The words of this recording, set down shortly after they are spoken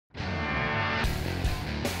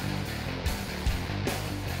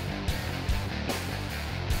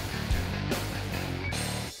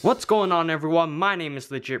What's going on, everyone? My name is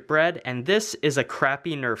legitbread and this is a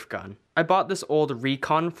crappy Nerf gun. I bought this old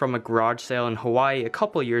Recon from a garage sale in Hawaii a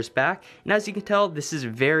couple years back, and as you can tell, this is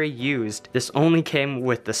very used. This only came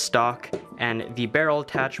with the stock and the barrel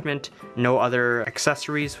attachment, no other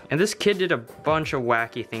accessories. And this kid did a bunch of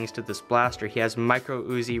wacky things to this blaster. He has micro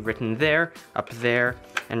Uzi written there, up there,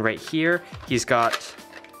 and right here. He's got,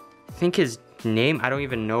 I think his name, I don't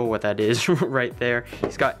even know what that is right there.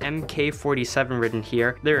 He's got MK47 written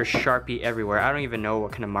here. There is Sharpie everywhere. I don't even know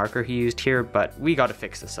what kind of marker he used here, but we gotta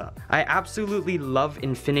fix this up. I absolutely love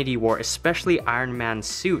Infinity War, especially Iron Man's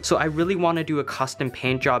suit, so I really want to do a custom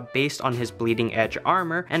paint job based on his bleeding edge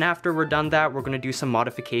armor, and after we're done that, we're gonna do some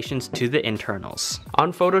modifications to the internals.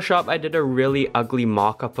 On Photoshop, I did a really ugly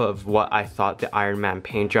mock-up of what I thought the Iron Man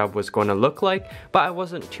paint job was going to look like, but I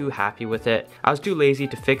wasn't too happy with it. I was too lazy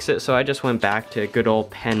to fix it, so I just went back to good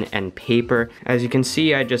old pen and paper. As you can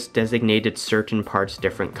see, I just designated certain parts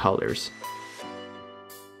different colors.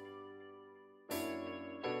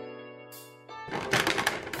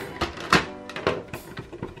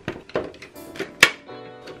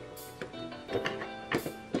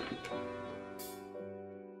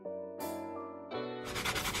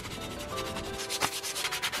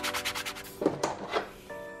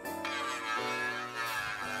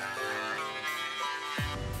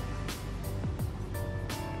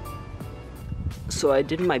 So I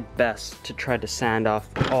did my best to try to sand off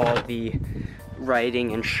all the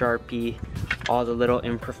writing and Sharpie, all the little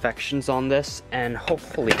imperfections on this, and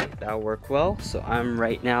hopefully that'll work well. So I'm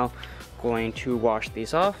right now going to wash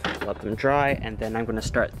these off, let them dry, and then I'm going to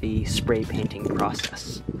start the spray painting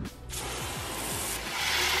process.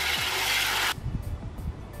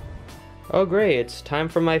 Oh great, it's time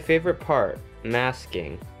for my favorite part,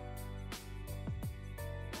 masking.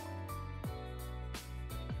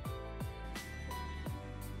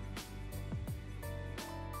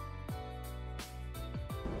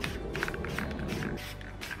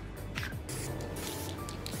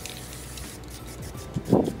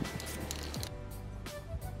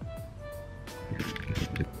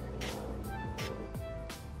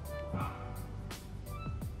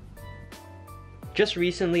 Just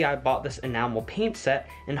recently I bought this enamel paint set,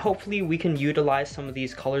 and hopefully we can utilize some of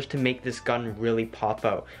these colors to make this gun really pop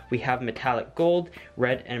out. We have metallic gold,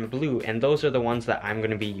 red, and blue, and those are the ones that I'm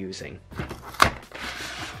going to be using.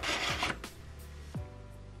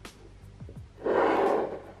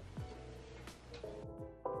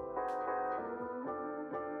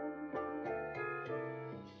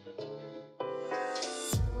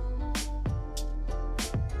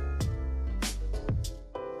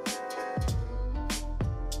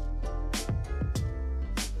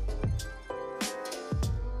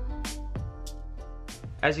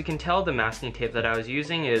 As you can tell, the masking tape that I was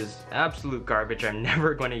using is absolute garbage. I'm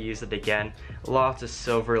never going to use it again. Lots of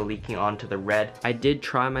silver leaking onto the red. I did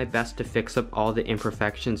try my best to fix up all the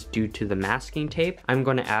imperfections due to the masking tape. I'm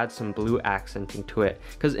going to add some blue accenting to it,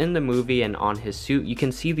 because in the movie and on his suit, you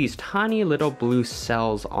can see these tiny little blue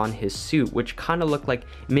cells on his suit, which kind of look like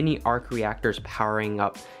mini arc reactors powering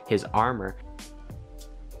up his armor.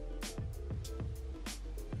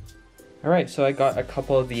 Alright, so I got a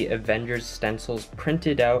couple of the Avengers stencils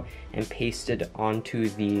printed out and pasted onto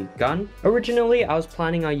the gun. Originally, I was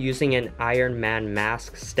planning on using an Iron Man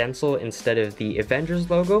mask stencil instead of the Avengers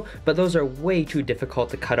logo, but those are way too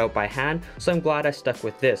difficult to cut out by hand, so I'm glad I stuck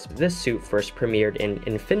with this. This suit first premiered in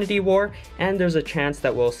Infinity War, and there's a chance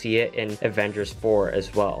that we'll see it in Avengers 4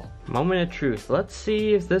 as well. Moment of truth, let's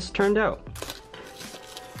see if this turned out.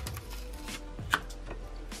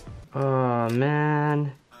 Oh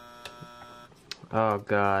man. Oh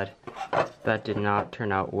god, that did not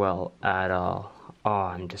turn out well at all. Oh,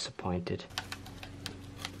 I'm disappointed.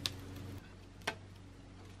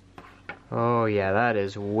 Oh yeah, that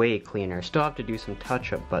is way cleaner. Still have to do some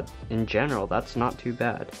touch-up, but in general, that's not too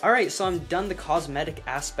bad. Alright, so I'm done the cosmetic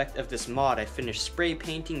aspect of this mod. I finished spray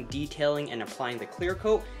painting, detailing, and applying the clear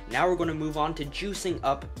coat. Now we're going to move on to juicing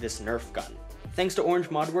up this Nerf gun. Thanks to Orange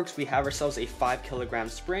Modworks, we have ourselves a 5 kilogram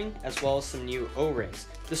spring, as well as some new O-rings.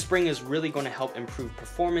 The spring is really going to help improve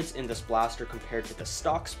performance in this blaster compared to the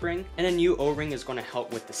stock spring, and a new O-ring is going to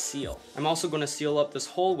help with the seal. I'm also going to seal up this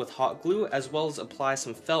hole with hot glue, as well as apply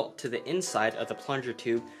some felt to the inside of the plunger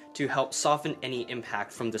tube to help soften any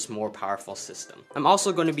impact from this more powerful system. I'm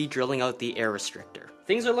also going to be drilling out the air restrictor.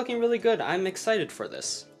 Things are looking really good. I'm excited for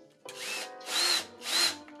this.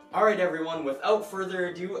 Alright everyone, without further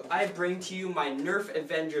ado, I bring to you my Nerf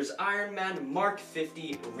Avengers Iron Man Mark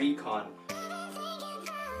 50 Recon.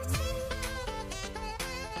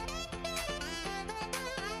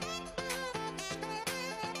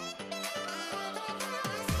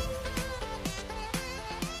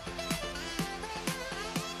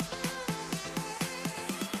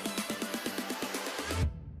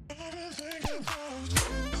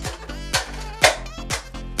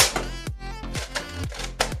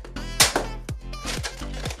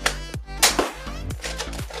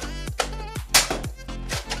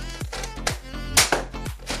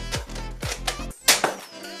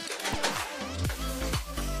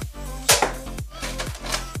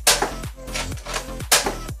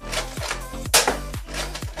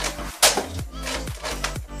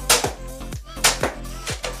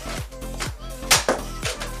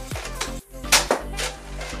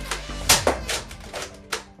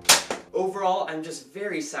 Overall, I'm just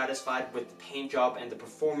very satisfied with the paint job and the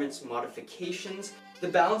performance modifications. The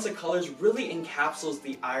balance of colors really encapsulates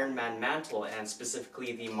the Iron Man mantle and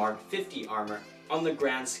specifically the Mark 50 armor. On the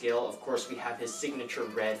grand scale, of course, we have his signature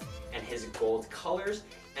red and his gold colors,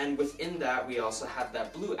 and within that we also have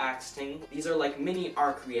that blue axe thing. These are like mini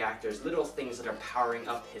arc reactors, little things that are powering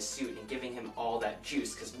up his suit and giving him all that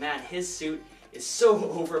juice, because man, his suit is so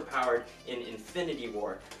overpowered in Infinity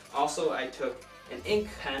War. Also, I took an ink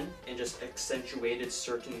pen and just accentuated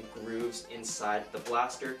certain grooves inside the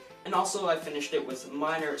blaster, and also I finished it with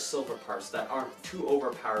minor silver parts that aren't too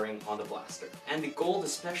overpowering on the blaster. And the gold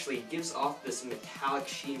especially gives off this metallic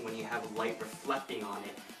sheen when you have light reflecting on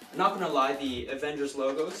it. I'm not gonna lie, the Avengers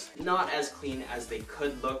logos, not as clean as they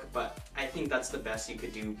could look, but I think that's the best you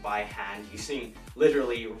could do by hand using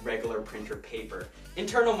literally regular printer paper.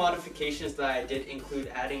 Internal modifications that I did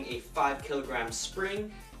include adding a 5 kilogram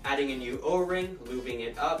spring, adding a new O-ring, lubing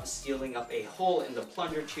it up, sealing up a hole in the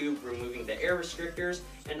plunger tube, removing the air restrictors,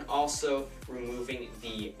 and also removing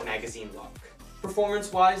the magazine lock.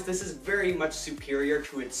 Performance-wise, this is very much superior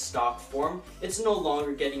to its stock form. It's no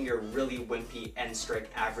longer getting your really wimpy end strike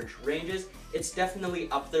average ranges. It's definitely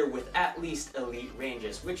up there with at least elite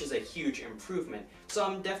ranges, which is a huge improvement. So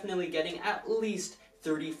I'm definitely getting at least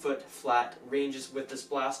 30-foot flat ranges with this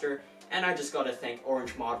blaster, and I just gotta thank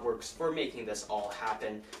Orange ModWorks for making this all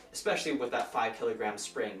happen, especially with that 5 kilogram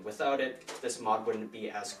spring. Without it, this mod wouldn't be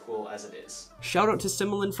as cool as it is. Shout out to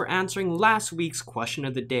Similin for answering last week's question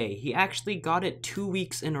of the day. He actually got it 2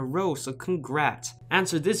 weeks in a row, so congrats.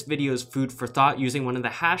 Answer this video's food for thought using one of the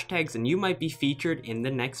hashtags and you might be featured in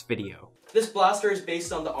the next video. This blaster is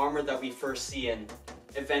based on the armor that we first see in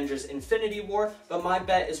Avengers Infinity War, but my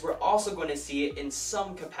bet is we're also going to see it in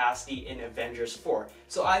some capacity in Avengers 4.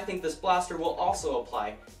 So I think this blaster will also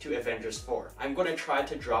apply to Avengers 4. I'm going to try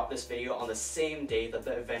to drop this video on the same day that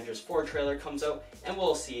the Avengers 4 trailer comes out, and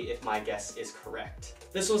we'll see if my guess is correct.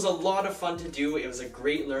 This was a lot of fun to do. It was a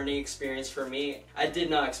great learning experience for me. I did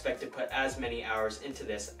not expect to put as many hours into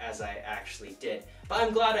this as I actually did, but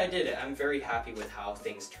I'm glad I did it. I'm very happy with how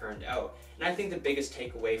things turned out. And I think the biggest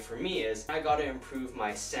takeaway for me is I gotta improve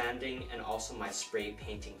my sanding and also my spray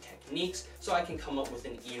painting techniques so I can come up with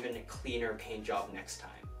an even cleaner paint job next time.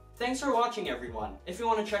 Thanks for watching, everyone. If you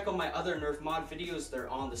want to check out my other Nerf mod videos, they're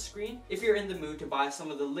on the screen. If you're in the mood to buy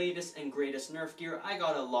some of the latest and greatest Nerf gear, I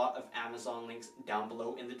got a lot of Amazon links down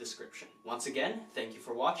below in the description. Once again, thank you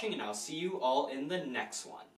for watching, and I'll see you all in the next one.